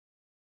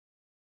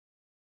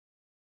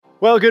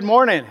Well, good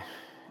morning.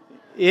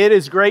 It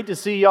is great to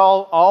see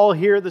y'all all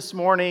here this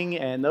morning,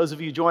 and those of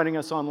you joining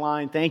us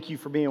online, thank you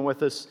for being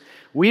with us.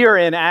 We are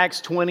in Acts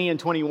 20 and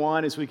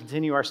 21 as we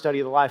continue our study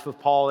of the life of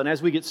Paul, and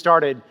as we get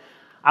started,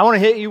 I want to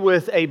hit you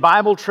with a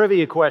Bible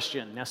trivia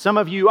question. Now, some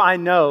of you I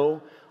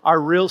know are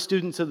real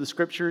students of the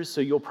Scriptures, so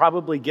you'll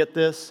probably get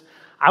this.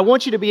 I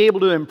want you to be able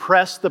to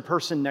impress the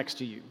person next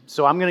to you.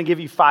 So I'm going to give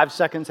you 5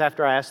 seconds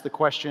after I ask the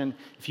question.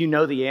 If you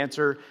know the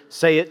answer,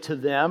 say it to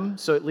them,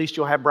 so at least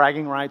you'll have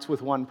bragging rights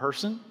with one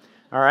person.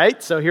 All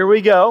right, so here we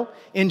go.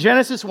 In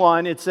Genesis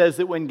 1, it says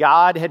that when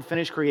God had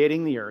finished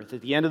creating the earth, at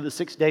the end of the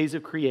 6 days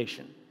of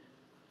creation,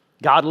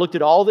 God looked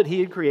at all that He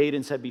had created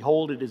and said,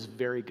 "Behold, it is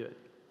very good."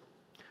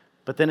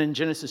 But then in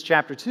Genesis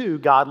chapter 2,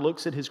 God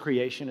looks at His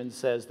creation and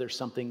says, "There's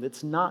something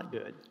that's not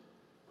good."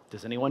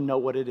 Does anyone know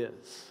what it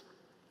is?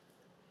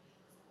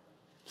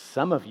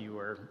 Some of you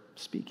are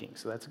speaking,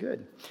 so that's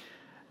good.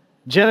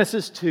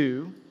 Genesis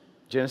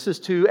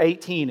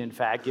 2:18, in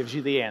fact, gives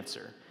you the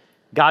answer.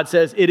 God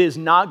says, "It is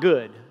not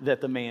good that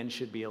the man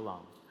should be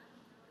alone."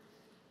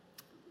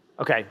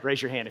 Okay,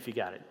 raise your hand if you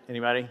got it.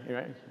 Anybody?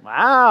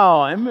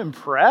 Wow, I'm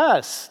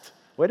impressed.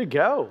 Way to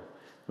go.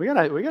 We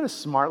got a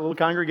smart little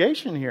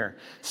congregation here.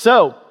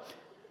 So,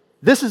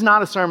 this is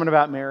not a sermon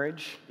about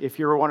marriage. If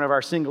you're one of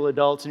our single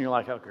adults and you're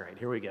like, "Oh, great,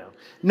 here we go."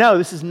 No,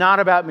 this is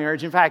not about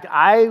marriage. In fact,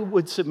 I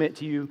would submit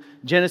to you,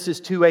 Genesis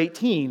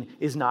 2:18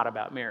 is not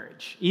about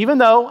marriage. Even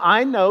though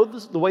I know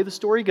the way the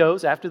story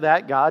goes, after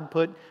that, God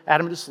put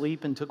Adam to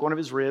sleep and took one of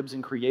his ribs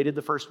and created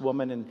the first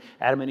woman, and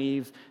Adam and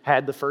Eve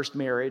had the first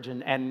marriage.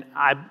 And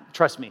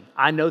trust me,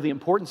 I know the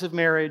importance of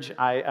marriage.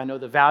 I know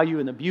the value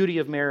and the beauty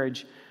of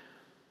marriage.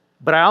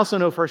 But I also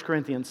know 1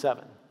 Corinthians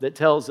 7 that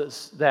tells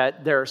us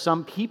that there are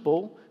some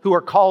people who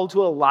are called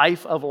to a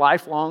life of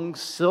lifelong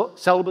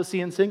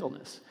celibacy and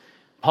singleness.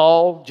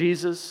 Paul,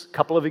 Jesus, a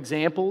couple of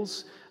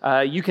examples.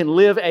 You can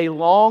live a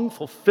long,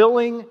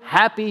 fulfilling,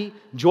 happy,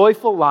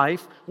 joyful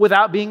life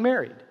without being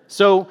married.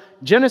 So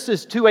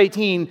Genesis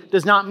 2:18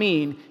 does not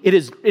mean it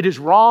is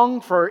wrong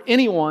for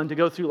anyone to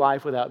go through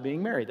life without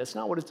being married. That's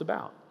not what it's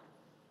about.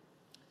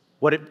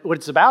 What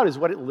it's about is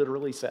what it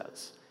literally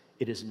says.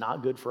 It is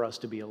not good for us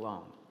to be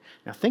alone.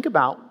 Now think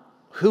about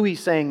who he's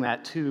saying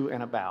that to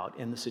and about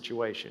in the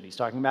situation. He's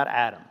talking about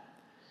Adam.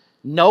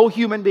 No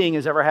human being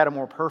has ever had a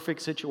more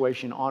perfect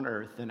situation on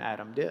earth than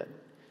Adam did.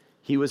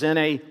 He was in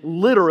a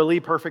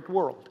literally perfect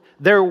world.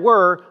 There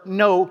were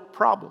no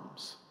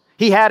problems.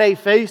 He had a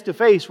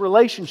face-to-face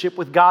relationship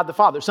with God the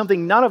Father,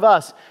 something none of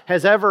us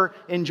has ever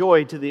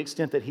enjoyed to the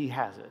extent that he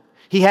has it.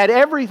 He had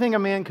everything a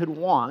man could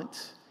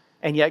want,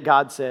 and yet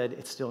God said,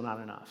 "It's still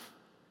not enough.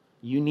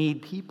 You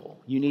need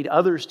people. You need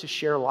others to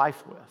share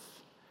life with."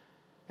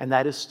 And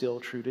that is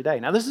still true today.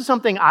 Now, this is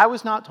something I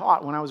was not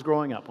taught when I was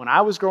growing up. When I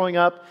was growing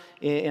up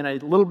in a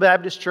little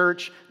Baptist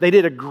church, they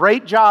did a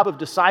great job of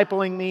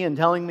discipling me and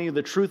telling me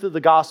the truth of the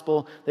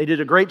gospel. They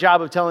did a great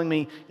job of telling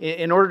me,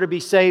 in order to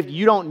be saved,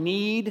 you don't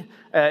need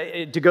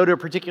to go to a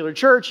particular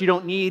church. You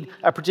don't need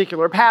a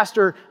particular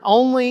pastor.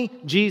 Only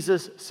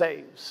Jesus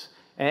saves.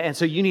 And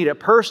so you need a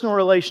personal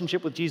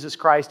relationship with Jesus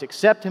Christ,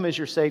 accept Him as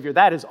your Savior.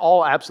 That is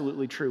all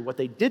absolutely true. What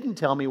they didn't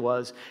tell me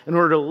was, in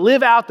order to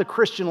live out the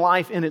Christian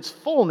life in its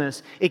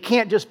fullness, it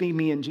can't just be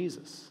me and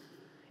Jesus.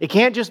 It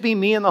can't just be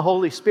me and the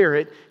Holy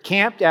Spirit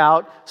camped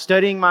out,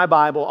 studying my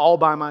Bible all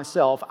by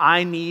myself.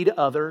 I need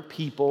other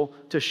people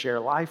to share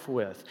life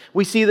with.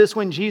 We see this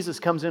when Jesus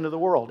comes into the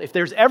world. If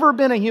there's ever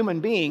been a human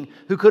being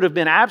who could have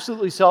been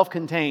absolutely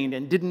self-contained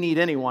and didn't need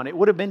anyone, it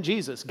would have been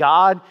Jesus,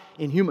 God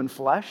in human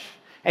flesh.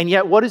 And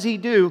yet, what does He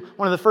do?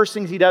 One of the first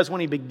things He does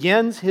when He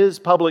begins His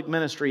public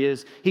ministry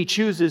is He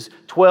chooses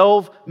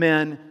 12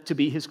 men to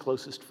be His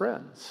closest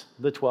friends,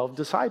 the 12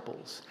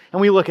 disciples. And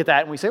we look at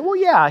that and we say, well,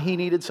 yeah, He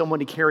needed someone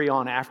to carry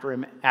on after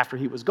Him after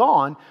He was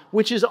gone,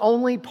 which is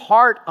only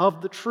part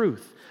of the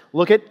truth.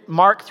 Look at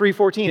Mark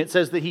 3:14. It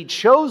says that He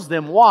chose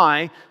them.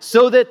 Why?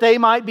 So that they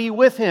might be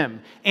with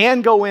Him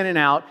and go in and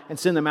out and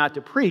send them out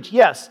to preach.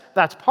 Yes,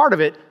 that's part of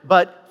it,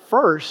 but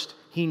first,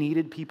 He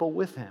needed people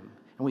with Him.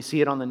 And we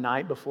see it on the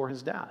night before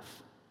His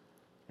death.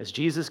 As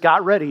Jesus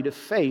got ready to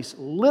face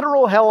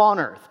literal hell on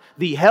earth,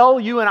 the hell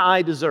you and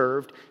I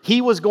deserved,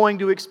 He was going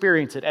to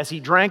experience it as He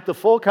drank the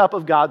full cup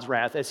of God's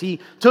wrath, as He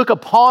took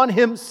upon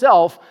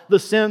Himself the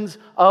sins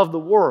of the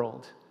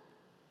world.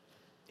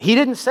 He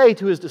didn't say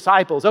to His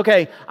disciples,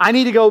 "Okay, I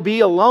need to go be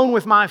alone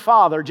with my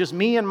Father, just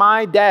me and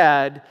my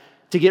dad,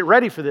 to get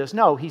ready for this."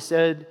 No, He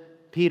said,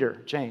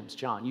 "Peter, James,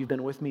 John, you've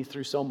been with me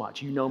through so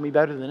much. You know me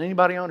better than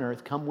anybody on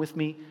earth. Come with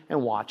me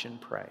and watch and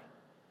pray."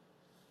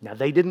 Now,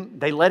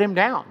 they let Him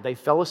down. They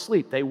fell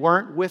asleep. They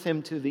weren't with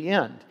Him to the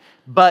end.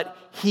 But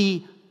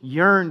He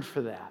yearned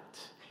for that.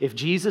 If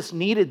Jesus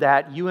needed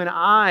that, you and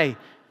I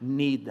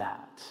need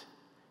that.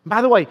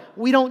 By the way,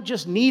 we don't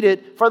just need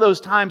it for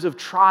those times of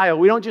trial.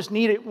 We don't just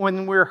need it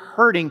when we're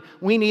hurting.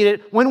 We need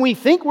it when we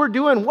think we're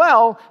doing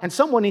well and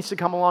someone needs to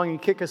come along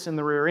and kick us in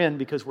the rear end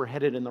because we're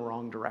headed in the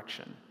wrong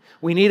direction.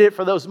 We need it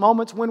for those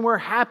moments when we're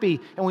happy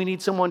and we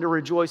need someone to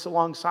rejoice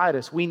alongside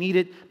us. We need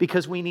it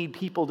because we need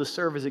people to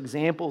serve as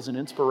examples and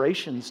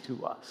inspirations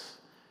to us.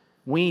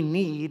 We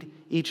need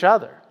each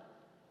other.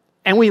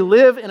 And we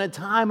live in a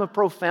time of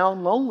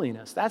profound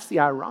loneliness. That's the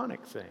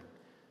ironic thing.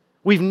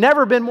 We've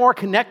never been more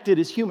connected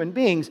as human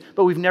beings,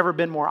 but we've never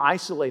been more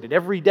isolated.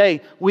 Every day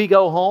we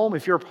go home,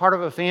 if you're a part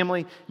of a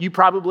family, you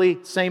probably,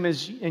 same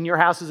as in your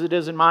house as it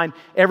is in mine,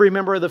 every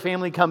member of the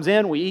family comes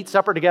in, we eat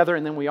supper together,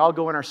 and then we all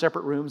go in our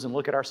separate rooms and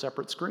look at our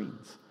separate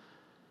screens.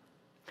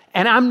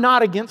 And I'm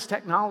not against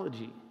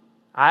technology.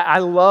 I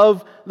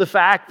love the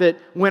fact that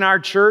when our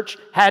church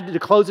had to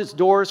close its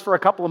doors for a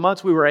couple of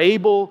months, we were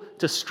able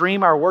to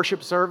stream our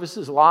worship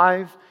services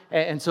live.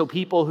 And so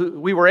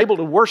we were able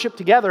to worship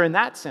together in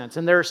that sense.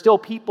 And there are still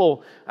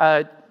people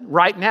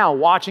right now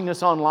watching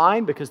us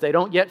online because they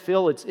don't yet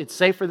feel it's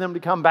safe for them to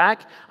come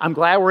back. I'm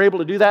glad we're able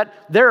to do that.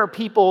 There are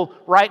people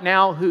right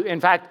now who, in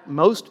fact,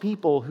 most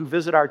people who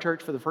visit our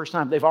church for the first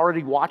time, they've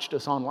already watched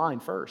us online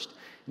first.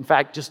 In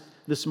fact, just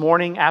this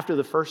morning after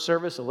the first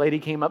service, a lady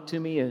came up to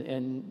me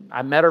and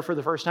I met her for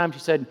the first time. She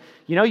said,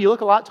 "You know, you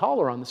look a lot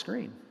taller on the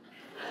screen."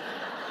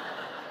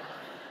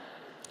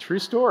 True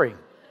story.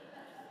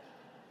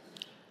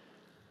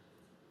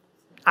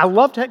 I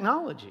love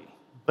technology,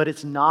 but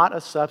it's not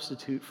a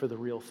substitute for the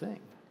real thing.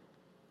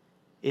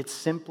 It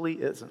simply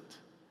isn't.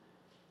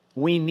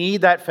 We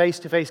need that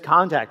face-to-face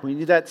contact. We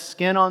need that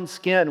skin on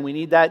skin. We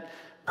need that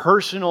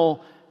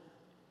personal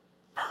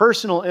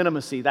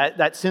intimacy,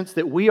 that sense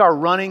that we are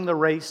running the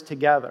race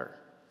together.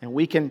 And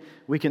we can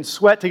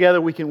sweat together,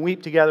 we can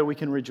weep together, we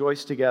can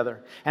rejoice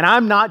together. And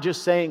I'm not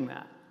just saying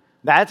that.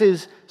 That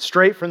is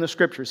straight from the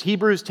Scriptures.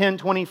 Hebrews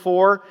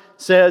 10:24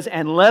 says,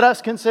 "And let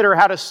us consider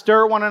how to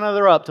stir one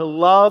another up to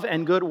love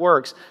and good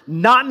works,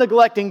 not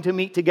neglecting to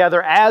meet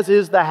together, as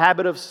is the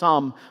habit of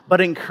some,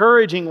 but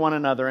encouraging one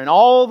another, and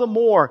all the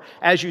more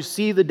as you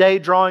see the day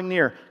drawing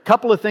near." A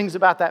couple of things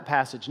about that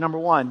passage. Number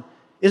one,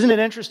 isn't it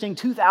interesting?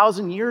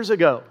 2,000 years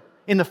ago,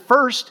 in the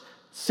first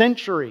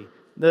century,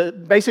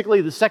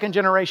 basically the second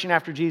generation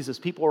after Jesus,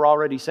 people were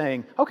already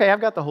saying, "Okay, I've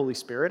got the Holy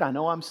Spirit. I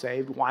know I'm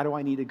saved. Why do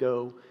I need to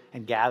go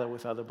and gather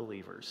with other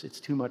believers? It's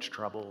too much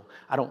trouble.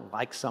 I don't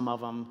like some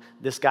of them.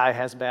 This guy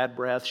has bad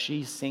breath.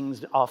 She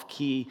sings off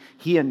key.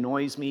 He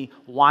annoys me.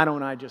 Why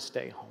don't I just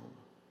stay home?"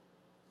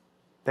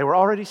 They were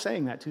already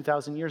saying that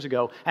 2,000 years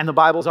ago. And the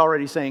Bible's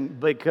already saying,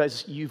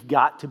 because you've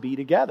got to be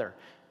together.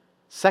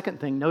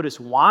 Second thing, notice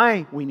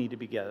why we need to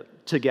be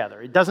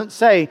together. It doesn't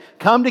say,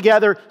 come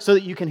together so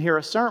that you can hear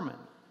a sermon.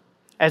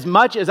 As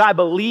much as I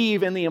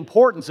believe in the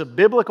importance of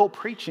biblical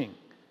preaching,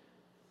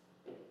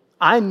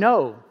 I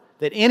know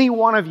that any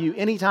one of you,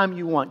 anytime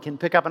you want, can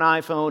pick up an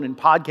iPhone and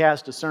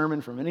podcast a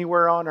sermon from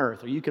anywhere on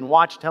earth, or you can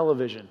watch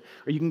television,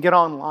 or you can get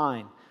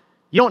online.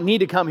 You don't need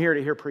to come here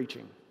to hear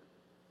preaching.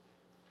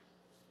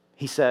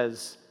 He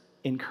says,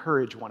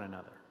 encourage one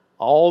another.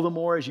 All the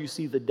more as you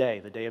see the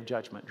day of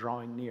judgment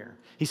drawing near.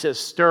 He says,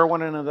 stir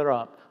one another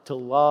up to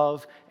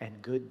love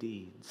and good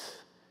deeds.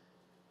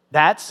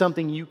 That's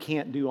something you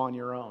can't do on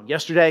your own.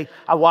 Yesterday,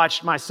 I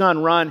watched my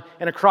son run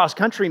in a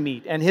cross-country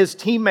meet, and his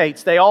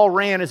teammates, they all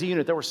ran as a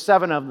unit. There were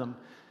 7 of them.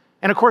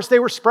 And of course, they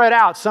were spread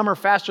out. Some are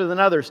faster than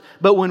others.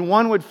 But when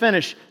one would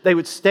finish, they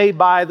would stay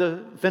by the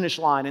finish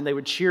line, and they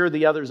would cheer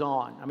the others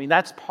on. I mean,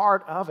 that's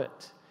part of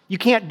it. You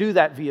can't do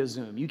that via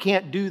Zoom. You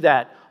can't do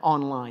that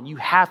online. You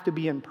have to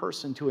be in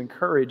person to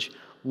encourage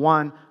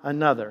one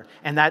another.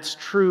 And that's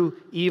true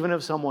even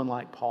of someone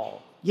like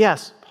Paul.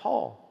 Yes,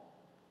 Paul.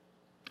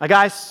 A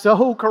guy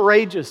so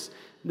courageous.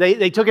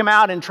 They took him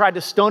out and tried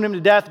to stone him to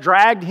death,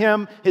 dragged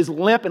him, his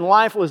limp and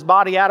lifeless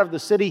body out of the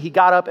city. He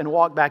got up and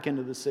walked back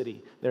into the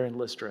city there in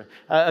Lystra.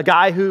 A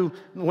guy who,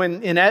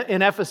 when in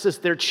Ephesus,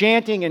 they're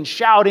chanting and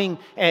shouting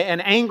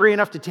and angry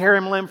enough to tear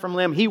him limb from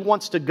limb. He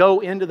wants to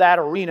go into that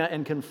arena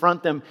and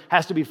confront them,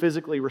 has to be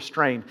physically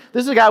restrained.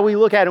 This is a guy we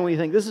look at and we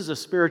think, this is a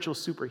spiritual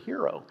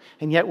superhero.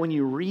 And yet when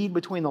you read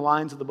between the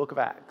lines of the book of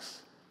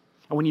Acts,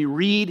 and when you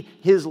read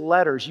his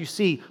letters, you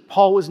see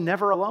Paul was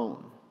never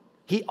alone.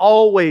 He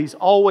always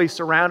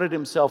surrounded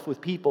himself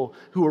with people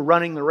who were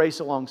running the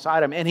race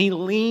alongside him, and he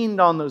leaned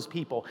on those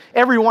people.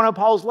 Every one of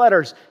Paul's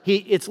letters,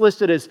 it's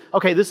listed as,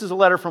 okay, this is a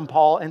letter from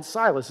Paul and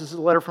Silas. This is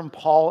a letter from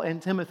Paul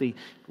and Timothy.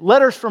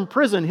 Letters from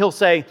prison, he'll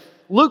say,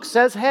 Luke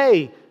says,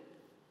 hey,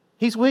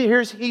 he's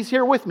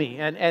here with me,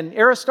 and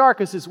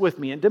Aristarchus is with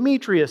me, and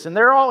Demetrius, and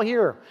they're all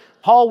here.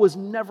 Paul was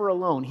never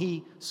alone.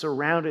 He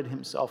surrounded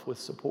himself with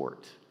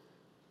support.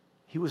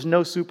 He was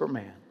no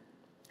Superman.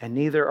 And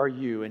neither are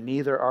you, and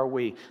neither are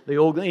we. The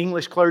old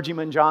English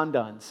clergyman John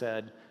Donne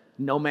said,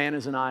 no man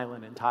is an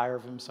island entire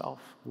of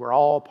himself. We're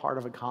all part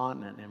of a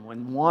continent. And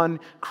when one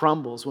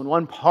crumbles, when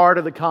one part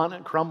of the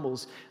continent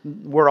crumbles,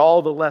 we're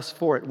all the less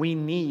for it. We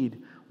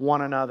need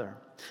one another.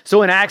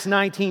 So in Acts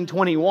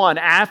 19:21,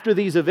 after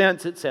these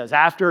events, it says,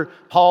 after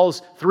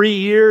Paul's 3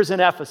 years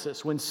in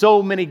Ephesus, when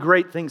so many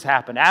great things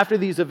happened, after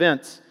these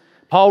events,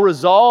 Paul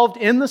resolved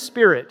in the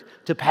Spirit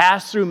to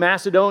pass through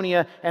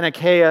Macedonia and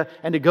Achaia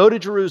and to go to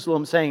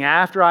Jerusalem, saying,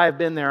 after I have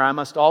been there, I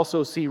must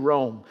also see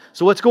Rome.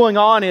 So what's going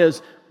on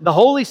is the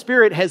Holy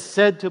Spirit has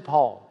said to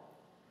Paul,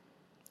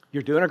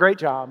 you're doing a great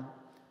job,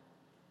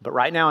 but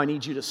right now I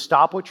need you to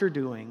stop what you're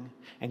doing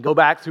and go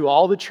back through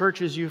all the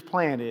churches you've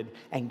planted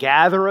and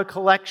gather a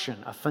collection,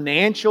 a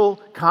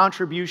financial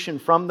contribution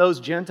from those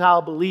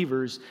Gentile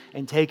believers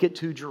and take it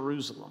to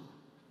Jerusalem.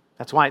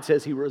 That's why it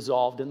says he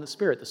resolved in the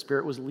Spirit. The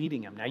Spirit was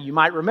leading him. Now you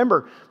might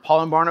remember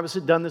Paul and Barnabas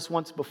had done this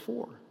once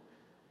before.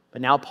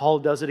 But now Paul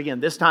does it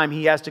again. This time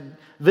he has to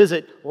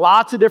visit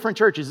lots of different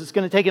churches. It's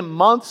going to take him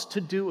months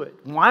to do it.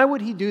 Why would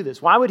he do this?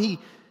 Why would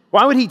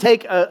he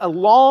take a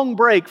long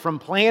break from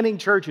planting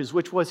churches,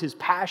 which was his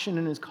passion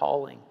and his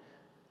calling,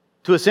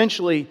 to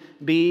essentially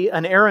be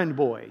an errand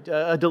boy,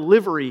 a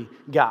delivery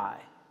guy?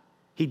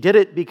 He did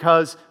it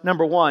because,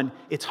 number one,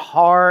 it's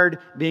hard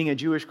being a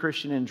Jewish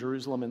Christian in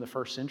Jerusalem in the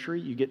first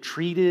century. You get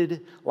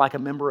treated like a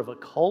member of a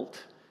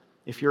cult.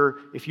 If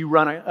you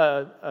run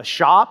a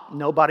shop,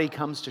 nobody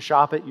comes to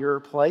shop at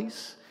your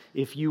place.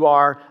 If you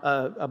are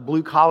a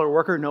blue-collar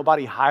worker,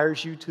 nobody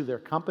hires you to their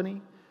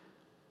company.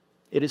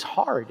 It is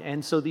hard.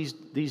 And so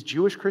these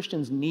Jewish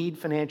Christians need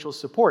financial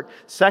support.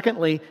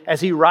 Secondly, as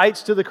he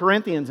writes to the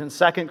Corinthians in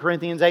 2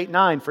 Corinthians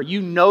 8:9, "For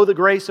you know the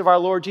grace of our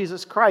Lord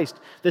Jesus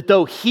Christ, that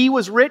though he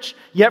was rich,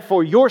 yet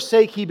for your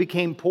sake he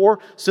became poor,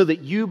 so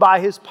that you by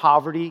his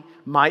poverty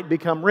might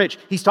become rich."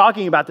 He's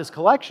talking about this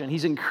collection.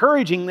 He's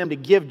encouraging them to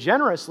give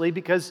generously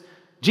because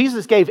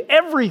Jesus gave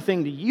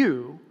everything to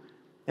you.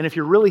 And if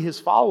you're really his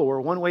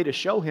follower, one way to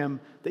show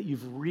him that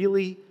you've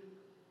really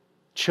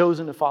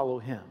chosen to follow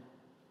him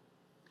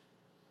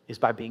is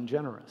by being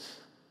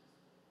generous.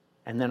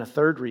 And then a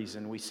third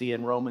reason we see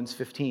in Romans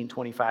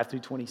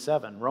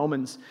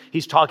 15:25-27.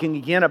 He's talking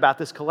again about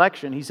this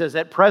collection. He says,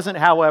 "At present,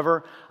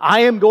 however, I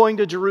am going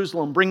to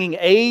Jerusalem, bringing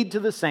aid to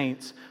the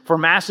saints. For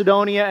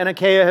Macedonia and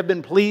Achaia have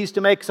been pleased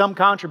to make some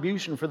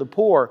contribution for the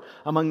poor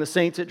among the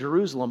saints at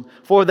Jerusalem.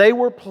 For they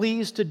were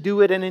pleased to do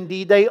it, and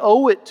indeed they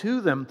owe it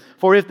to them.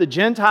 For if the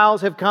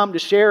Gentiles have come to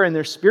share in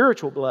their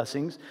spiritual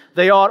blessings,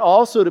 they ought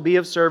also to be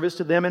of service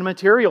to them in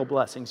material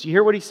blessings." You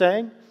hear what he's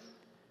saying?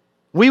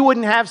 We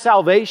wouldn't have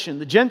salvation.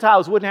 The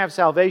Gentiles wouldn't have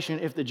salvation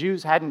if the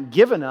Jews hadn't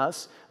given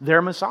us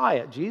their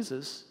Messiah,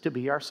 Jesus, to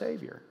be our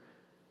Savior.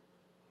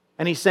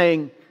 And he's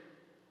saying,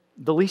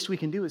 the least we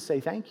can do is say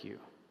thank you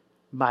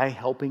by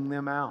helping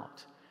them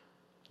out.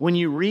 When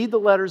you read the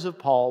letters of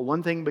Paul,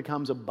 one thing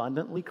becomes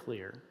abundantly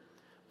clear.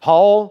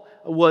 Paul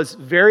was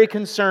very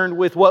concerned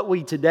with what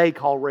we today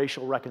call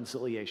racial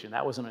reconciliation.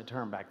 That wasn't a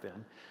term back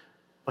then.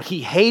 But he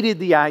hated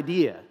the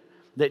idea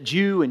that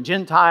Jew and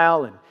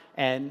Gentile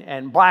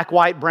and black,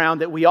 white, brown,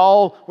 that we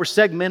all were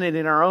segmented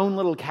in our own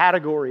little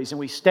categories and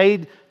we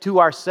stayed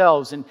to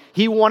ourselves. And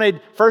he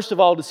wanted, first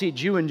of all, to see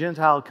Jew and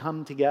Gentile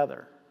come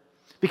together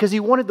because he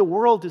wanted the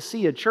world to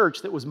see a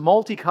church that was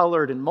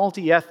multicolored and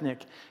multi-ethnic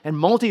and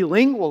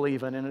multilingual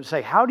even, and to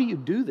say, how do you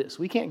do this?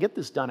 We can't get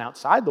this done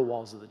outside the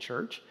walls of the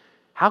church.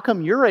 How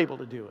come you're able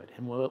to do it?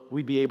 And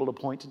we'd be able to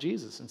point to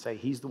Jesus and say,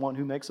 he's the one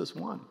who makes us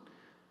one.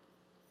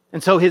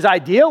 And so his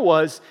idea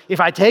was, if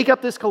I take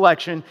up this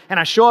collection and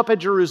I show up at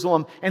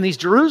Jerusalem, and these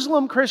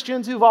Jerusalem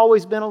Christians who've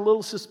always been a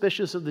little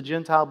suspicious of the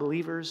Gentile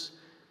believers,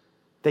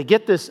 they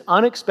get this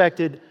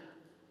unexpected,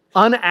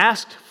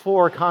 unasked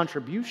for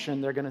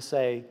contribution, they're going to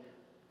say,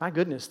 my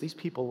goodness, these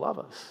people love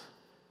us.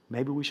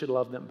 Maybe we should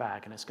love them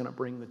back, and it's going to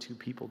bring the two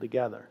people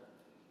together.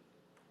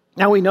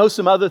 Now we know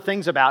some other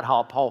things about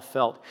how Paul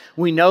felt.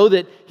 We know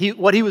that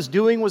what he was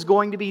doing was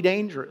going to be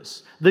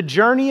dangerous. The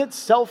journey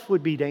itself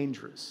would be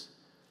dangerous.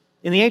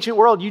 In the ancient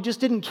world, you just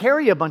didn't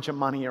carry a bunch of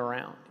money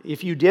around.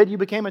 If you did, you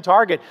became a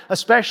target,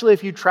 especially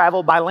if you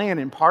traveled by land.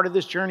 And part of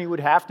this journey would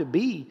have to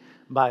be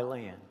by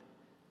land.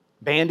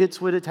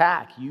 Bandits would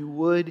attack. You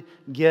would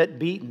get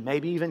beaten,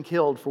 maybe even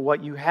killed for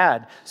what you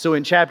had. So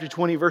in chapter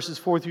 20, verses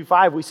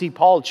 4-5, we see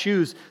Paul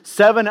choose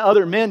 7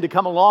 other men to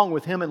come along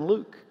with him and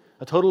Luke.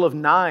 A total of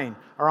 9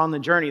 are on the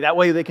journey. That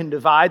way they can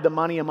divide the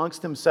money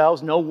amongst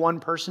themselves. No one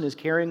person is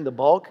carrying the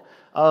bulk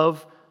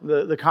of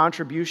the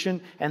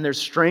contribution, and there's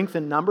strength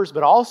in numbers,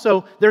 but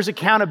also there's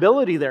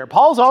accountability there.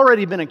 Paul's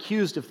already been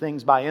accused of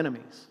things by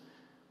enemies.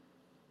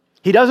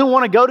 He doesn't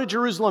want to go to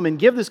Jerusalem and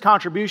give this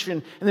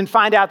contribution and then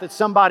find out that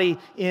somebody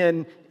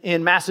in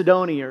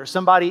Macedonia or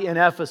somebody in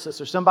Ephesus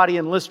or somebody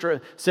in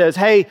Lystra says,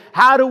 hey,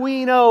 how do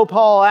we know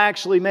Paul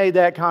actually made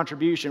that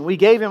contribution? We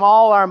gave him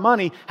all our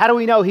money. How do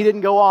we know he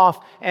didn't go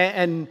off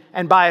and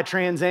buy a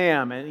Trans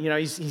Am? And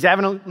he's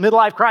having a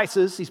midlife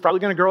crisis. He's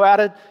probably going to grow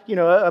out a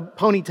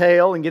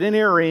ponytail and get an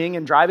earring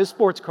and drive his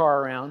sports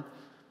car around.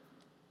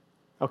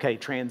 Okay,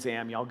 Trans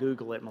Am, y'all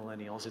Google it,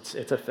 millennials.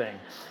 It's a thing.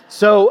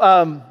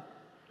 So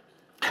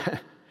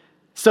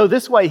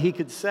this way he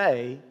could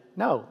say,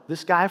 no,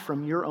 this guy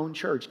from your own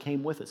church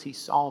came with us. He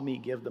saw me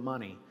give the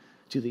money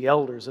to the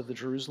elders of the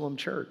Jerusalem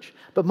church.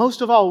 But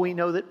most of all, we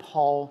know that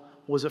Paul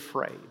was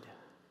afraid.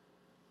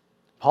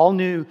 Paul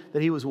knew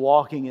that he was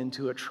walking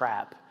into a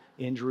trap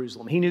in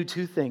Jerusalem. He knew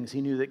 2 things. He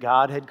knew that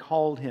God had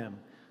called him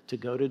to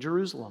go to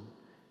Jerusalem,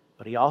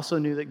 but he also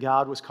knew that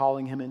God was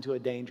calling him into a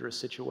dangerous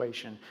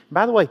situation. And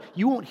by the way,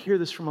 you won't hear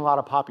this from a lot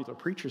of popular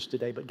preachers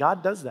today, but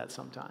God does that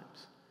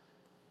sometimes.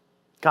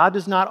 God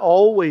does not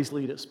always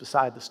lead us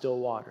beside the still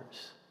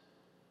waters.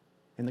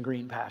 in the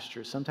green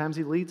pastures. Sometimes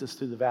he leads us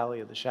through the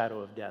valley of the shadow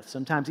of death.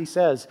 Sometimes he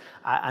says,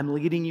 I'm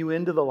leading you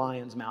into the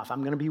lion's mouth.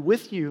 I'm going to be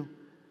with you,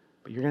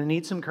 but you're going to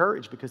need some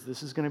courage because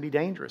this is going to be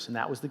dangerous. And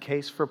that was the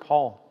case for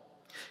Paul.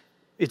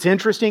 It's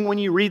interesting when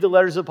you read the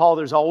letters of Paul,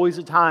 there's always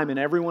a time in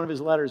every one of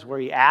his letters where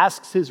he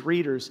asks his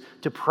readers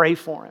to pray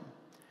for him.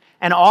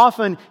 And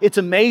often it's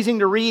amazing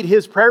to read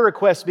his prayer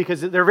requests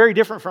because they're very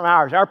different from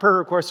ours. Our prayer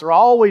requests are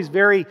always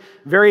very,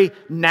 very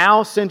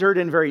now-centered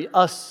and very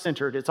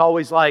us-centered. It's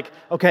always like,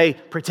 okay,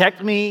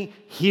 protect me,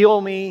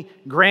 heal me,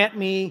 grant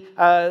me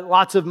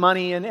lots of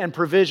money and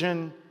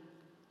provision.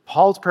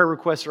 Paul's prayer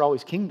requests are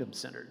always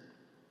kingdom-centered.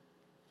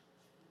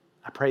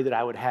 I pray that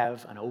I would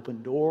have an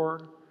open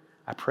door.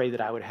 I pray that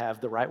I would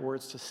have the right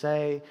words to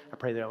say. I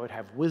pray that I would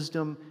have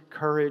wisdom,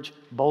 courage,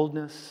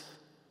 boldness.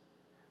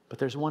 But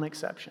there's one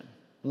exception.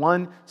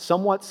 One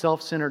somewhat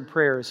self-centered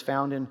prayer is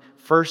found in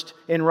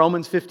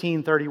Romans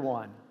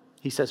 15:31.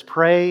 He says,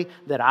 pray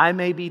that I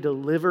may be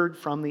delivered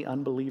from the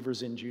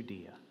unbelievers in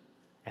Judea,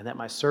 and that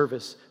my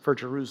service for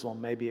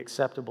Jerusalem may be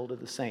acceptable to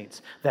the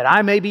saints. That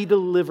I may be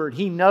delivered.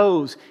 He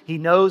knows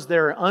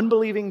there are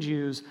unbelieving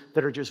Jews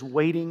that are just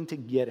waiting to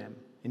get him.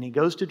 And he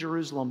goes to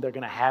Jerusalem, they're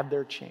going to have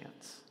their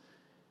chance.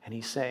 And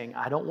he's saying,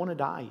 I don't want to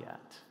die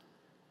yet.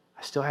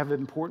 I still have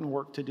important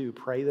work to do.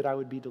 Pray that I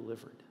would be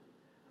delivered.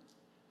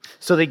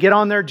 So they get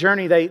on their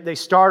journey. They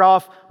start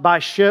off by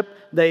ship.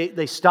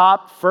 They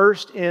stop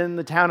first in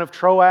the town of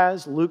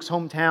Troas, Luke's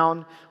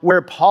hometown,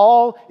 where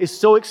Paul is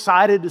so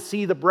excited to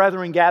see the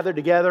brethren gather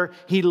together.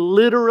 He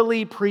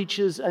literally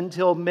preaches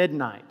until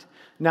midnight.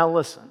 Now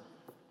listen,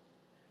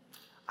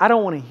 I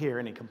don't want to hear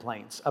any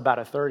complaints about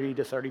a 30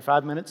 to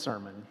 35 minute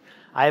sermon.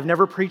 I have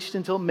never preached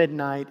until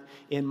midnight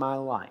in my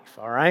life,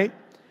 all right?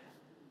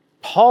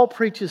 Paul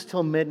preaches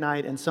till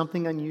midnight and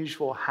something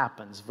unusual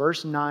happens.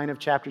 Verse 9 of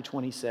chapter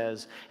 20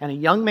 says, and a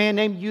young man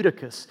named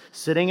Eutychus,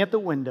 sitting at the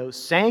window,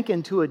 sank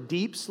into a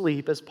deep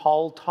sleep as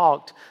Paul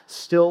talked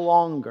still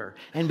longer.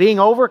 And being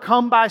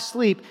overcome by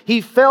sleep,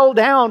 he fell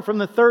down from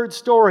the third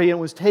story and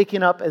was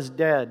taken up as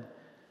dead.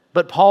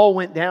 But Paul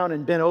went down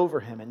and bent over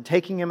him, and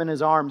taking him in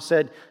his arms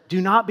said,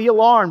 do not be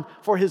alarmed,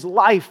 for his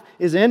life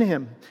is in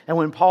him. And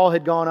when Paul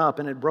had gone up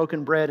and had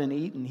broken bread and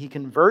eaten, he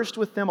conversed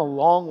with them a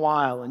long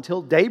while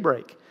until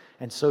daybreak,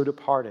 and so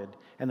departed.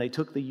 And they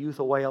took the youth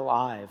away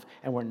alive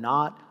and were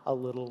not a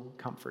little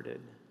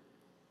comforted.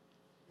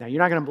 Now, you're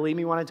not going to believe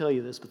me when I tell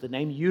you this, but the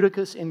name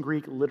Eutychus in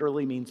Greek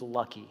literally means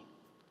lucky.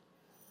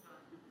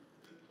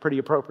 Pretty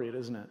appropriate,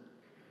 isn't it?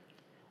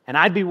 And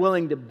I'd be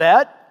willing to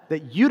bet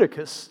that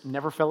Eutychus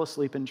never fell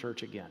asleep in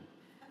church again.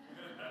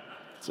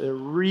 It's a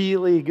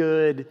really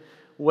good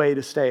way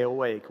to stay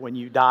awake when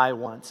you die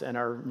once and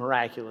are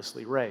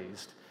miraculously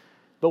raised.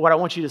 But what I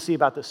want you to see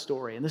about this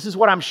story, and this is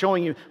what I'm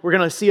showing you, we're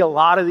going to see a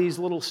lot of these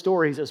little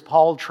stories as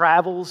Paul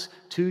travels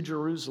to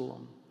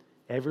Jerusalem.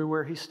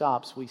 Everywhere he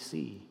stops, we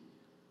see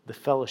the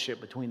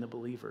fellowship between the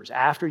believers.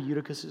 After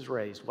Eutychus is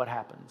raised, what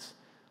happens?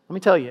 Let me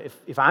tell you,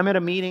 if I'm at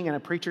a meeting and a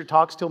preacher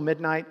talks till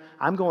midnight,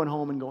 I'm going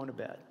home and going to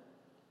bed.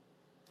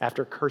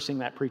 After cursing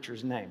that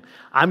preacher's name,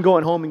 I'm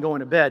going home and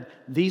going to bed.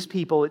 These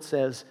people, it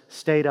says,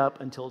 stayed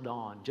up until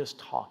dawn, just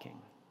talking.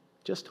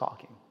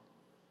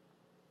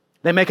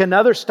 They make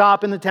another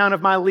stop in the town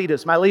of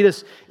Miletus.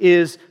 Miletus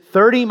is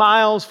 30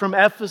 miles from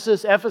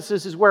Ephesus.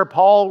 Ephesus is where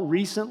Paul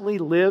recently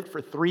lived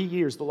for 3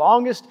 years, the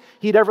longest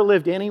he'd ever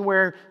lived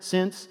anywhere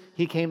since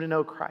he came to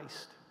know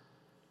Christ.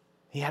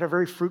 He had a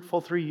very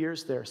fruitful 3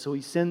 years there, so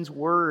he sends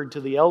word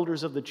to the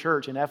elders of the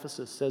church in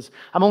Ephesus, says,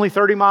 I'm only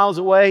 30 miles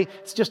away.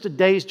 It's just a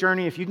day's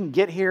journey. If you can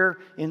get here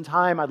in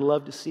time, I'd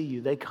love to see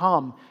you. They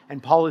come,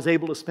 and Paul is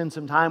able to spend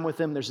some time with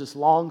them. There's this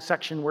long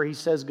section where he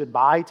says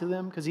goodbye to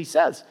them, because he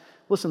says,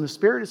 listen, the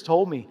Spirit has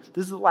told me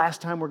this is the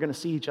last time we're going to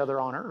see each other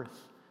on earth.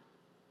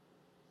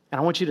 And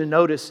I want you to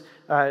notice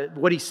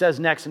what he says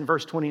next in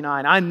verse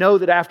 29. I know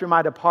that after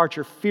my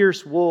departure,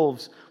 fierce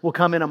wolves will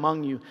come in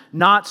among you,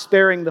 not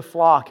sparing the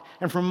flock.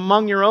 And from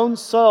among your own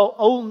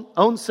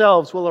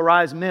selves will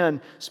arise men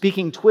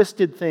speaking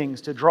twisted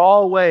things to draw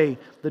away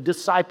the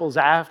disciples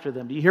after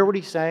them. Do you hear what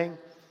he's saying?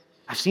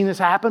 I've seen this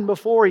happen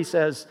before. He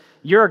says,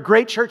 you're a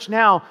great church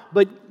now,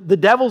 but the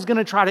devil's going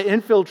to try to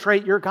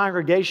infiltrate your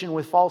congregation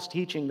with false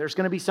teaching. There's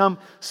going to be some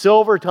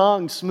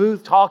silver-tongued,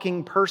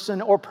 smooth-talking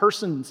person or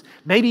persons,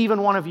 maybe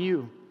even one of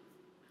you,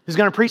 who's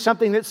going to preach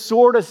something that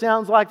sort of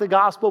sounds like the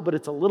gospel, but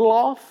it's a little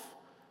off.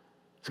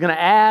 It's going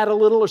to add a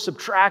little or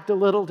subtract a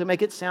little to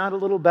make it sound a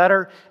little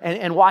better.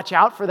 And watch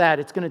out for that.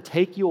 It's going to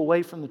take you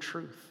away from the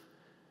truth.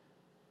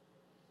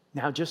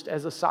 Now, just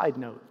as a side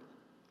note,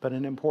 but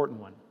an important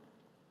one.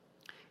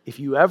 If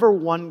you ever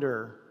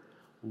wonder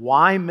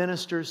why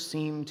ministers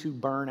seem to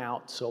burn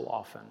out so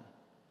often,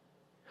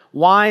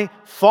 why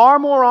far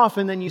more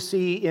often than you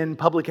see in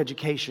public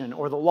education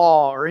or the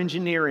law or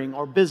engineering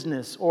or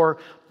business or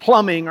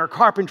plumbing or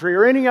carpentry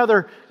or any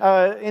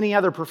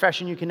other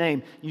profession you can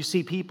name, you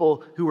see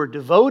people who are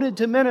devoted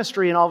to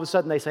ministry and all of a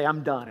sudden they say,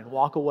 I'm done, and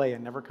walk away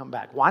and never come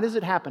back. Why does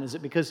it happen? Is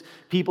it because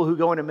people who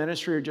go into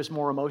ministry are just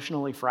more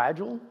emotionally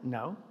fragile?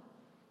 No.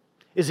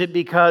 Is it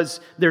because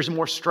there's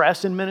more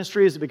stress in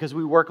ministry? Is it because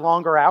we work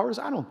longer hours?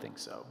 I don't think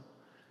so.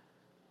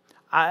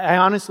 I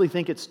honestly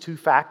think it's two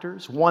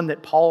factors. One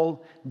that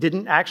Paul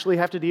didn't actually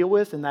have to deal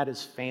with, and that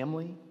is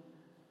family.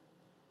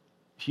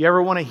 If you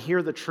ever want to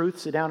hear the truth,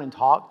 sit down and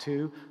talk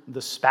to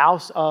the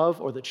spouse of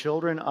or the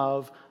children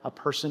of a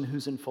person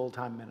who's in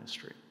full-time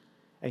ministry.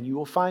 And you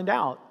will find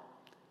out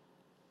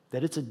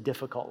that it's a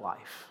difficult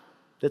life.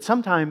 That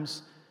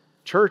sometimes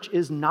church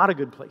is not a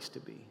good place to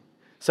be.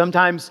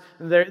 Sometimes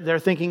they're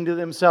thinking to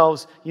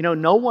themselves,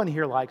 no one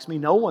here likes me.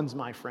 No one's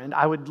my friend.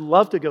 I would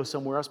love to go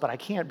somewhere else, but I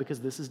can't because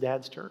this is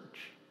Dad's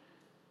church.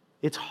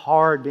 It's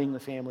hard being the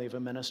family of a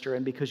minister,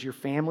 and because your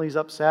family's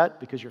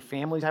upset, because your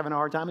family's having a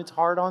hard time, it's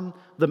hard on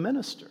the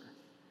minister.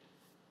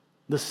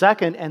 The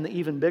second and the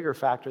even bigger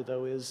factor,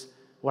 though, is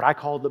what I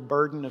call the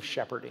burden of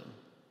shepherding.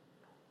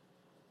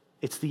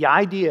 It's the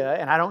idea,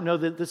 and I don't know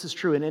that this is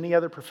true in any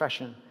other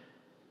profession,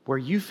 where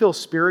you feel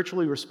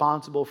spiritually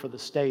responsible for the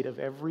state of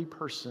every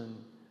person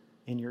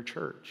in your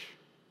church.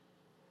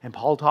 And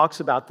Paul talks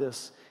about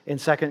this in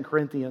 2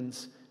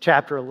 Corinthians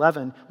chapter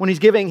 11, when he's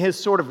giving his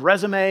sort of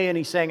resume and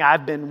he's saying,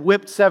 I've been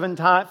whipped 5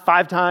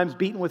 times,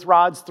 beaten with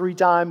rods 3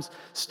 times,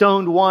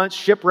 stoned once,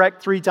 shipwrecked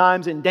 3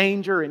 times, in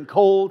danger, in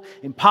cold,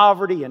 in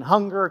poverty, in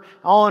hunger,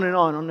 on and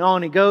on and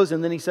on he goes.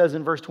 And then he says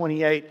in verse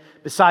 28,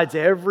 besides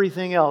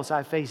everything else,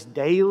 I face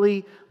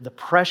daily the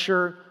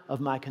pressure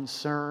of my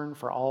concern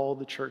for all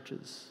the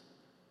churches.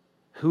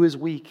 Who is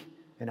weak,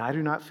 and I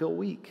do not feel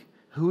weak?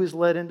 Who is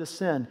led into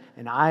sin,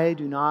 and I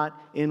do not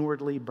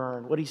inwardly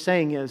burn? What he's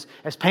saying is,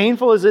 as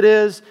painful as it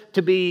is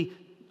to be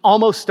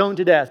almost stoned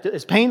to death,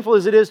 as painful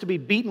as it is to be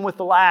beaten with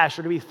the lash,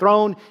 or to be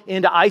thrown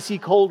into icy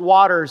cold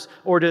waters,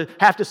 or to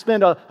have to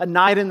spend a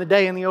night and the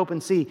day in the open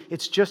sea,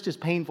 it's just as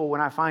painful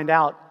when I find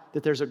out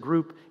that there's a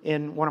group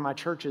in one of my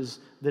churches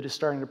that is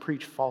starting to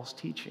preach false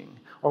teaching.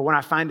 Or when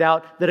I find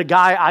out that a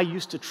guy I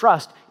used to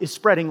trust is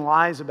spreading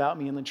lies about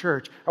me in the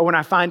church. Or when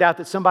I find out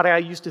that somebody I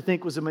used to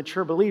think was a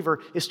mature believer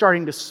is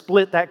starting to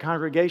split that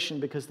congregation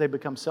because they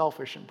become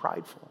selfish and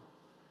prideful.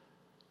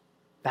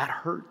 That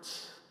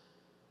hurts.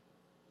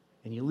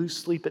 And you lose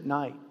sleep at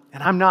night.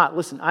 And I'm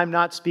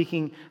not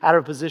speaking out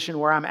of a position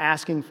where I'm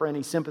asking for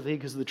any sympathy,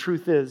 because the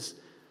truth is,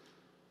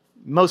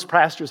 most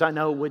pastors I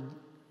know would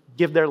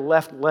give their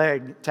left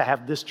leg to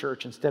have this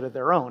church instead of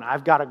their own.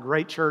 I've got a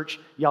great church.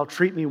 Y'all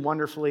treat me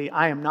wonderfully.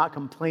 I am not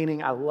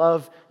complaining. I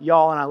love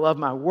y'all and I love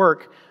my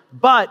work.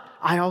 But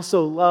I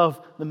also love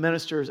the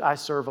ministers I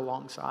serve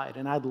alongside,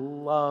 and I'd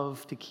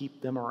love to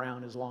keep them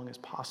around as long as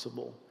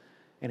possible.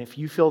 And if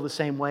you feel the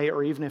same way,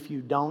 or even if you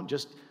don't,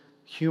 just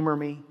humor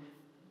me.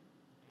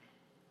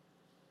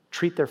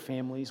 Treat their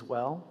families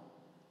well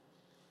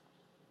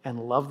and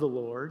love the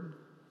Lord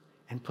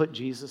and put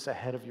Jesus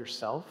ahead of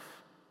yourself.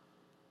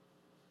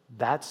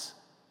 That's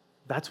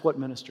what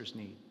ministers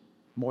need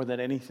more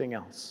than anything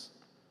else.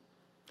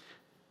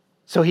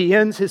 So he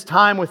ends his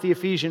time with the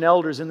Ephesian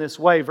elders in this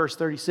way, verse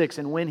 36,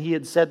 and when he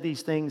had said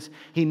these things,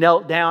 he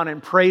knelt down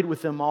and prayed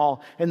with them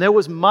all. And there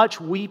was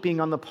much weeping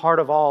on the part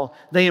of all.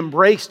 They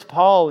embraced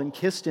Paul and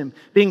kissed him,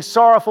 being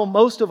sorrowful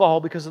most of all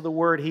because of the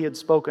word he had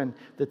spoken,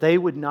 that they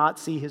would not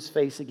see his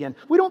face again.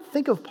 We don't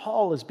think of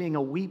Paul as being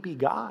a weepy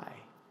guy.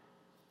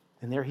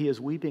 And there he is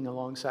weeping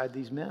alongside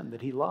these men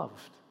that he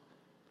loved.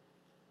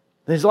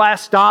 His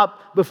last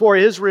stop before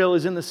Israel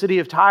is in the city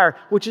of Tyre,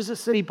 which is a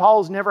city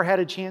Paul's never had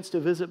a chance to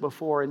visit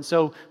before. And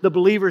so the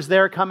believers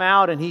there come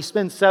out, and he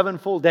spends 7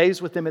 full days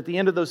with them. At the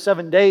end of those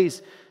 7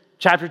 days,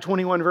 chapter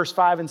 21, verse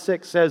 5 and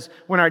 6 says,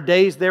 when our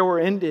days there were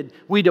ended,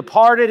 we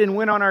departed and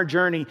went on our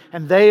journey,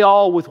 and they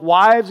all, with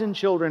wives and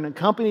children,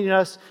 accompanied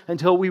us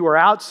until we were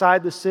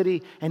outside the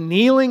city, and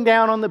kneeling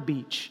down on the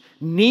beach.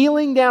 Can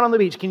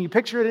you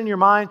picture it in your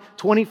mind?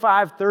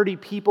 25, 30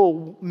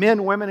 people,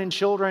 men, women, and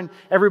children,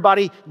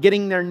 everybody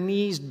getting their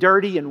knees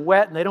dirty and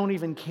wet, and they don't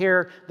even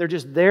care. They're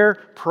just there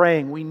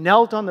praying. We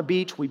knelt on the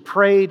beach, we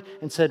prayed,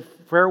 and said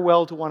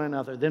farewell to one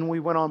another. Then we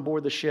went on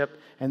board the ship,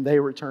 and they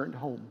returned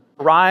home.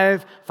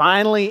 Arrive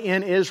finally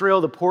in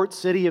Israel, the port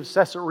city of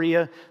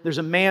Caesarea. There's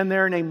a man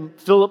there named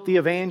Philip the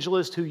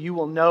evangelist, who you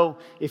will know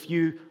if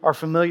you are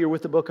familiar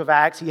with the book of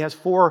Acts. He has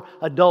 4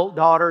 adult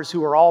daughters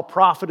who are all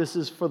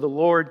prophetesses for the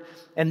Lord.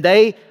 And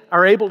they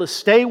are able to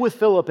stay with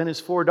Philip and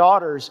his 4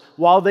 daughters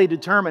while they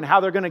determine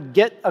how they're going to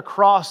get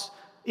across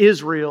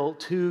Israel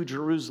to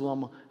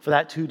Jerusalem for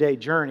that 2-day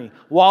journey.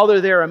 While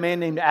they're there, a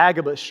man named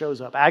Agabus shows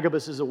up.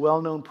 Agabus is a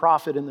well-known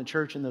prophet in the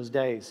church in those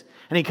days.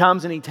 And he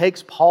comes and he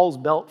takes Paul's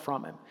belt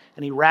from him.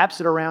 And he wraps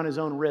it around his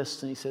own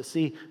wrists and he says,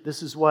 see,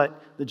 this is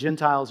what the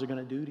Gentiles are going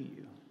to do to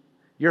you.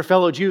 Your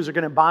fellow Jews are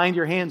going to bind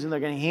your hands and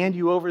they're going to hand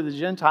you over to the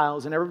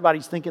Gentiles. And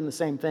everybody's thinking the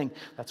same thing.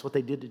 That's what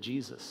they did to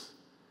Jesus.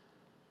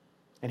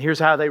 And here's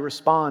how they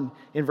respond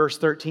in verse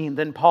 13.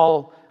 Then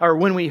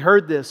when we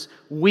heard this,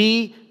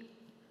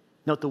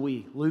 note the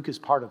we, Luke is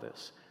part of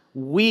this.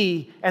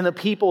 We and the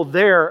people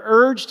there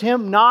urged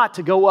him not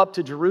to go up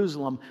to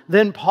Jerusalem.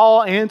 Then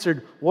Paul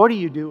answered, what are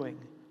you doing?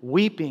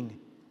 Weeping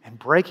and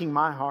breaking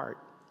my heart.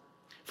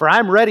 For I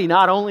am ready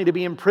not only to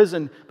be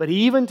imprisoned, but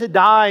even to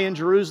die in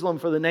Jerusalem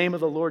for the name of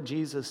the Lord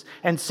Jesus.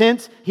 And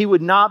since he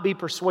would not be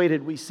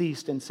persuaded, we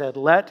ceased and said,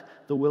 let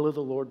the will of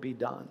the Lord be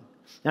done.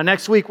 Now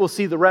next week we'll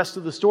see the rest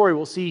of the story.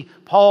 We'll see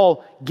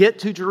Paul get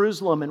to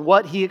Jerusalem and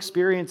what he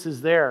experiences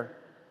there.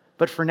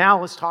 But for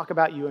now, let's talk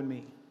about you and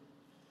me.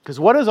 Because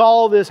what does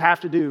all this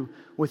have to do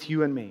with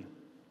you and me?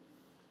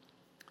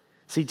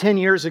 See, 10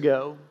 years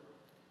ago,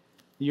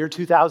 the year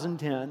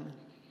 2010,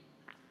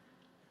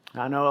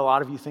 I know a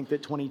lot of you think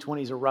that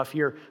 2020 is a rough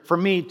year. For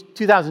me,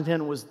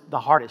 2010 was the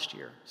hardest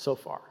year so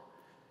far.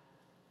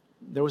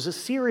 There was a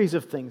series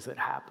of things that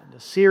happened,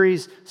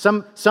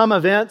 some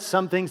events,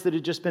 some things that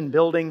had just been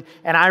building,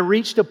 and I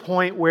reached a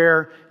point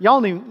where, y'all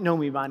know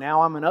me by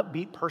now, I'm an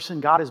upbeat person.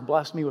 God has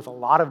blessed me with a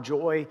lot of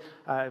joy.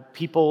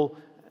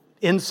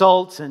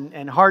 Insults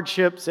and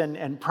hardships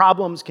and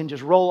problems can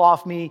just roll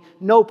off me,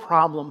 no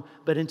problem.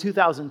 But in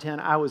 2010,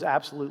 I was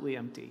absolutely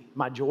empty.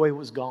 My joy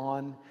was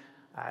gone.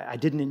 I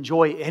didn't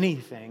enjoy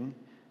anything.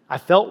 I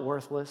felt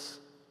worthless.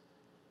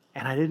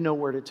 And I didn't know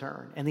where to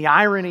turn. And the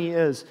irony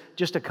is,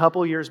 just a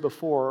couple years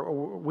before,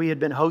 we had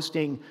been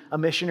hosting a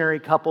missionary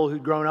couple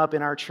who'd grown up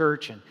in our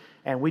church,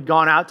 and we'd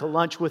gone out to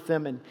lunch with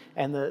them,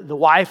 and the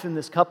wife and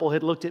this couple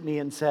had looked at me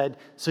and said,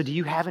 so do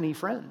you have any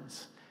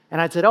friends? And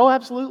I said, oh,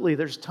 absolutely.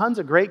 There's tons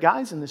of great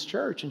guys in this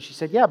church. And she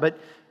said, yeah, but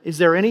is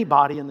there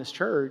anybody in this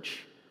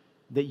church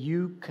that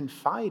you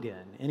confide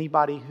in?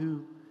 Anybody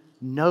who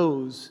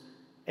knows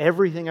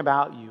everything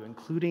about you,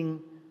 including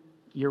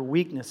your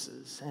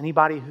weaknesses?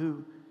 Anybody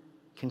who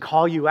can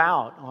call you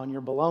out on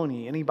your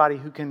baloney? Anybody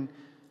who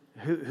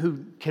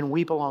can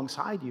weep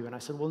alongside you? And I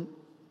said,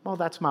 well,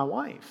 that's my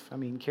wife. I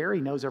mean,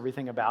 Carrie knows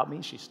everything about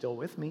me. She's still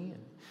with me.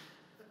 And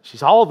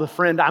she's all the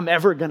friend I'm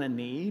ever going to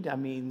need. I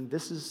mean,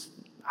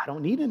 I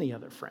don't need any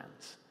other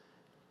friends.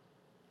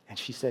 And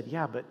she said,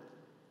 yeah, but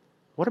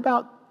what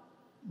about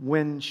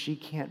when she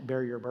can't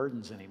bear your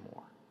burdens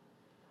anymore?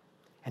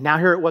 And now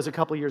here it was a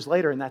couple years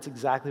later, and that's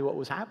exactly what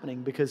was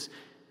happening, because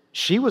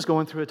she was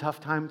going through a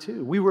tough time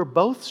too. We were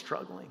both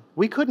struggling.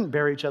 We couldn't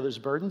bear each other's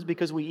burdens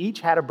because we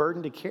each had a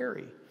burden to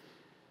carry.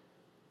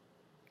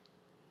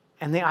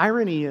 And the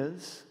irony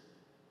is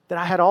that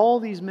I had all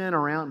these men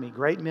around me,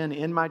 great men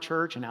in my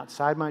church and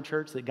outside my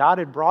church, that God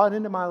had brought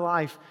into my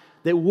life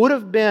that would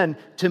have been,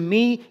 to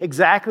me,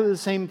 exactly the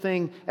same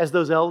thing as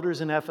those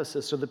elders in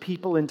Ephesus or the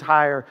people in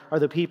Tyre or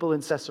the people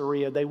in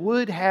Caesarea. They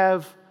would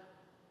have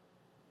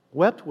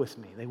wept with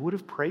me. They would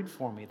have prayed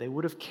for me. They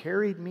would have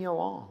carried me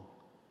along.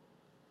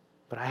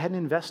 But I hadn't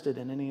invested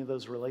in any of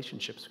those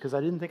relationships because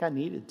I didn't think I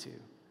needed to.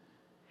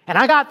 And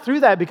I got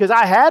through that because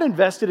I had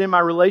invested in my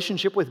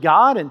relationship with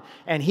God,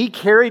 and He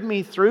carried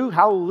me through,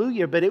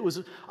 hallelujah, but it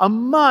was a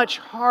much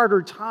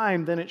harder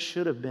time than it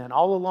should have been.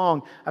 All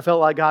along, I felt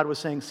like God was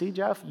saying, see,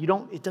 Jeff,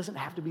 it doesn't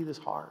have to be this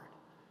hard.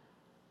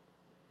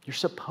 You're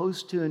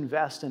supposed to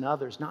invest in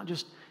others, not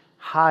just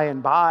hi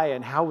and bye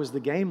and how was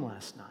the game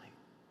last night.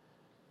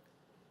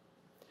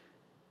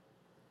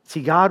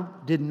 See,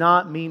 God did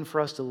not mean for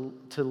us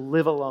to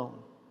live alone.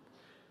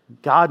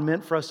 God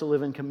meant for us to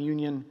live in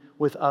communion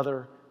with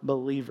other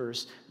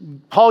believers.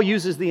 Paul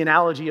uses the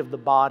analogy of the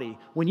body.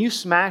 When you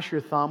smash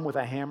your thumb with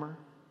a hammer,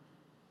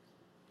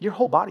 your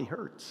whole body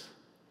hurts.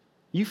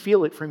 You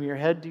feel it from your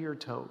head to your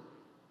toe.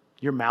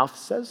 Your mouth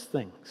says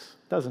things,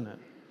 doesn't it?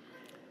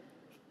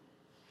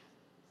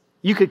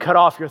 You could cut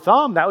off your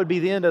thumb. That would be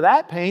the end of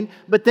that pain.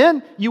 But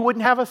then you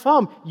wouldn't have a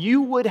thumb.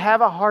 You would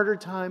have a harder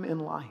time in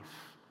life.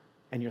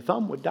 And your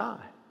thumb would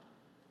die.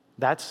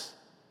 That's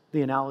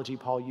the analogy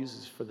Paul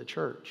uses for the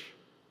church.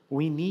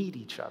 We need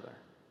each other.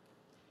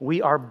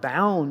 We are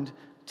bound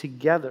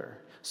together.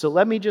 So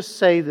let me just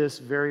say this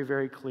very,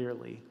 very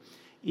clearly.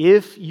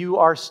 If you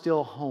are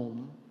still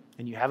home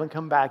and you haven't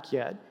come back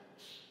yet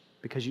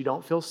because you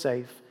don't feel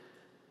safe,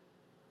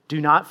 do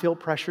not feel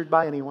pressured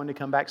by anyone to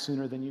come back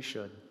sooner than you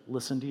should.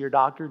 Listen to your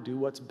doctor. Do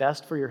what's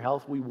best for your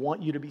health. We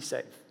want you to be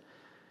safe.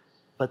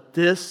 But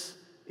this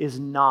is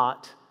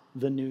not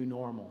the new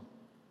normal.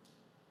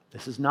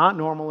 This is not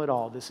normal at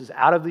all. This is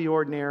out of the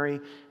ordinary,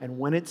 and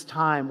when it's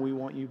time, we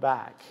want you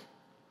back.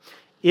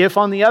 If,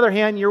 on the other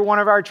hand, you're one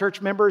of our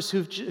church members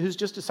who's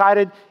just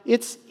decided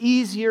it's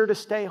easier to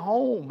stay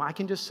home, I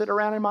can just sit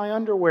around in my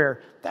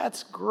underwear,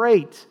 that's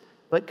great,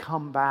 but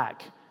come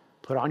back.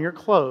 Put on your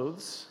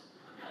clothes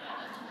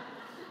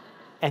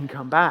and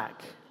come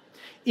back.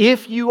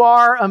 If you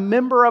are a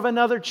member of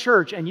another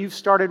church and you've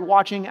started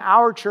watching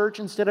our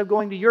church instead of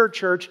going to your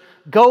church,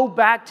 go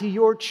back to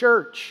your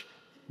church.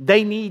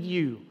 They need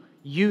you.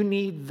 You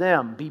need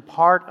them. Be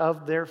part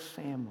of their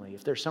family.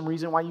 If there's some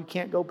reason why you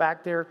can't go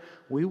back there,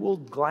 we will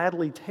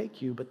gladly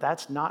take you, but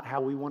that's not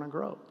how we want to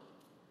grow.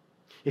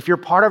 If you're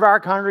part of our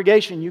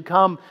congregation, you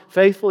come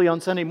faithfully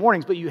on Sunday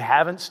mornings, but you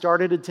haven't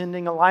started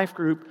attending a life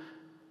group,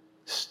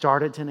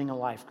 start attending a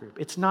life group.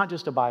 It's not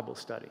just a Bible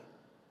study.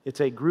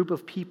 It's a group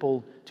of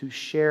people to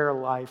share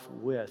life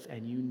with,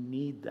 and you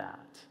need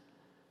that.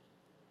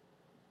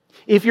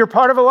 If you're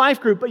part of a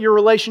life group, but your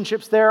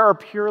relationships there are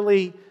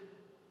purely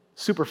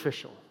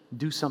superficial,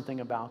 do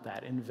something about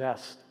that.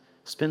 Invest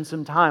Spend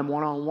some time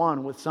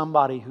one-on-one with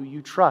somebody who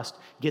you trust.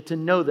 Get to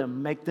know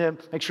them. Make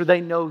sure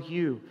they know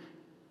you.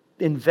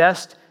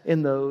 Invest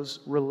in those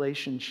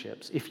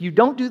relationships. If you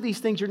don't do these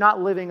things, you're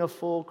not living a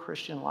full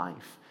Christian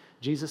life.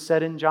 Jesus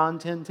said in John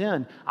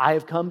 10:10, I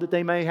have come that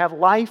they may have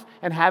life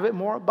and have it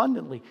more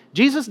abundantly.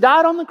 Jesus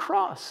died on the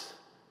cross.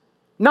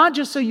 Not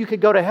just so you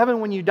could go to heaven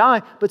when you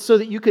die, but so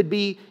that you could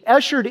be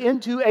ushered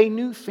into a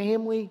new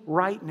family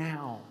right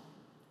now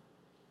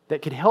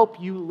that could help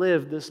you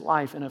live this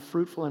life in a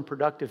fruitful and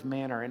productive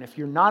manner. And if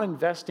you're not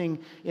investing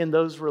in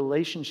those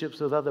relationships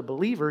with other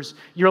believers,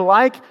 you're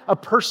like a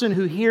person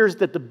who hears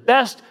that the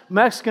best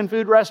Mexican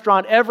food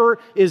restaurant ever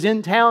is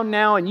in town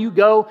now, and you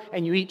go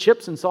and you eat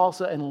chips and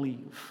salsa and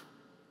leave.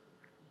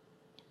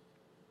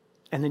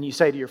 And then you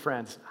say to your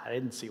friends, I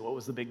didn't see what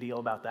was the big deal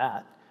about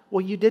that.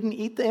 Well, you didn't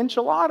eat the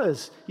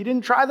enchiladas. You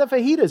didn't try the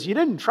fajitas. You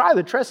didn't try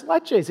the tres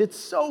leches. It's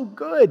so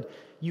good.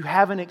 You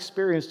haven't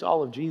experienced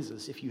all of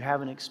Jesus if you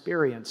haven't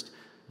experienced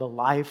the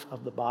life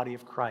of the body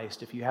of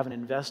Christ, if you haven't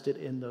invested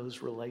in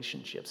those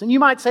relationships. And you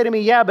might say to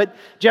me, yeah, but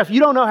Jeff, you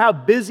don't know how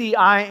busy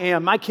I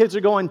am. My kids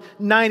are going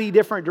 90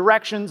 different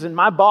directions, and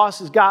my boss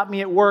has got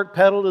me at work,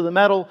 pedal to the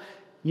metal.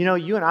 You know,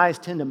 you and I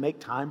tend to make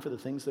time for the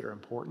things that are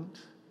important.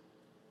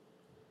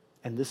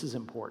 And this is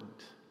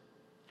important.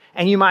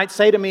 And you might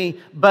say to me,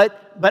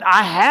 but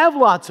I have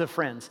lots of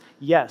friends.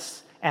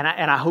 Yes. And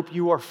I hope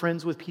you are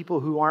friends with people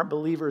who aren't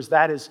believers.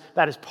 That is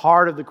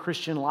part of the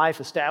Christian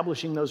life,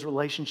 establishing those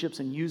relationships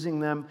and using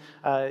them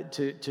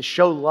to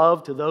show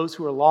love to those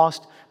who are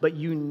lost. But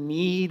you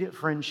need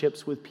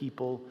friendships with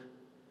people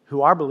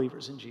who are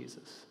believers in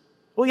Jesus.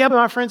 Well, yeah, but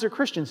my friends are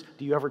Christians.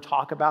 Do you ever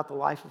talk about the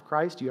life of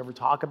Christ? Do you ever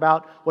talk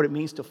about what it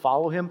means to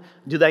follow Him?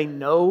 Do they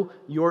know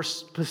your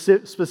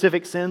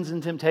specific sins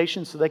and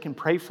temptations so they can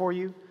pray for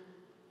you?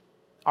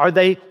 Are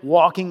they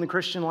walking the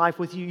Christian life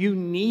with you? You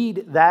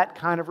need that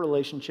kind of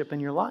relationship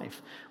in your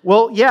life.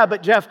 Well, yeah,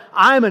 but Jeff,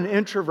 I'm an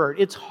introvert.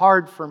 It's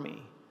hard for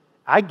me.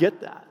 I get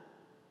that.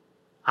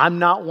 I'm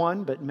not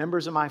one, but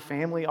members of my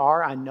family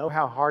are. I know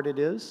how hard it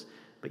is,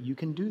 but you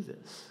can do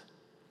this.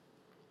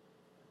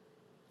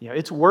 You know,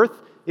 it's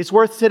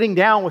worth sitting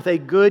down with a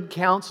good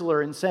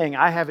counselor and saying,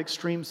 I have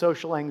extreme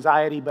social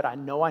anxiety, but I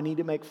know I need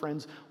to make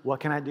friends. What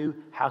can I do?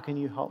 How can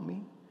you help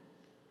me?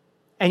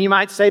 And you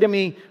might say to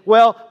me,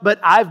 well, but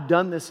I've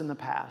done this in the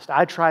past.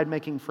 I tried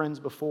making friends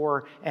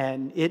before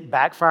and it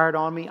backfired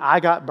on me. I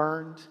got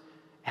burned.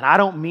 And I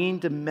don't mean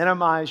to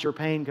minimize your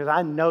pain because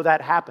I know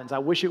that happens. I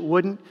wish it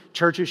wouldn't.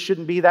 Churches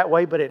shouldn't be that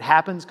way, but it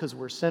happens because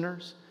we're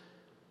sinners.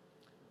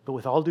 But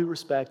with all due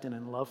respect and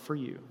in love for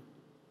you,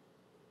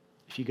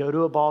 if you go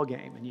to a ball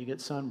game and you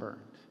get sunburned,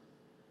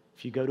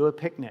 if you go to a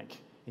picnic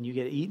and you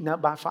get eaten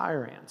up by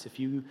fire ants, if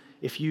you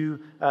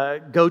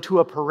go to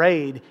a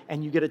parade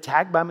and you get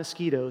attacked by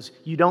mosquitoes,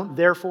 you don't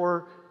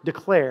therefore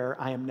declare,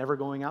 I am never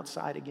going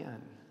outside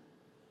again.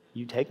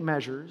 You take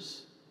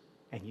measures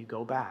and you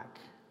go back.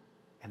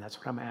 And that's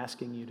what I'm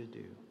asking you to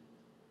do.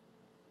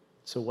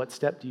 So what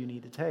step do you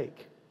need to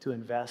take to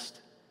invest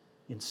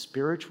in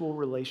spiritual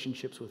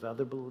relationships with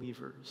other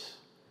believers?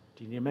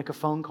 Do you need to make a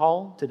phone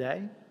call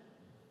today?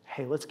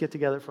 Hey, let's get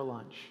together for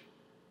lunch.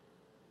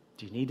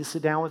 Do you need to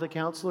sit down with a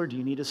counselor? Do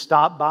you need to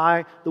stop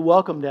by the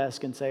welcome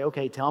desk and say,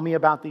 okay, tell me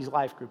about these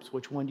life groups.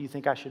 Which one do you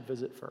think I should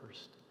visit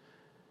first?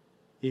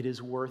 It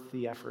is worth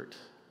the effort.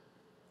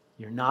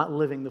 You're not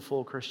living the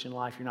full Christian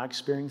life. You're not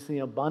experiencing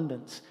the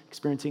abundance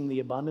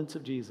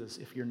of Jesus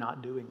if you're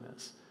not doing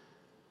this.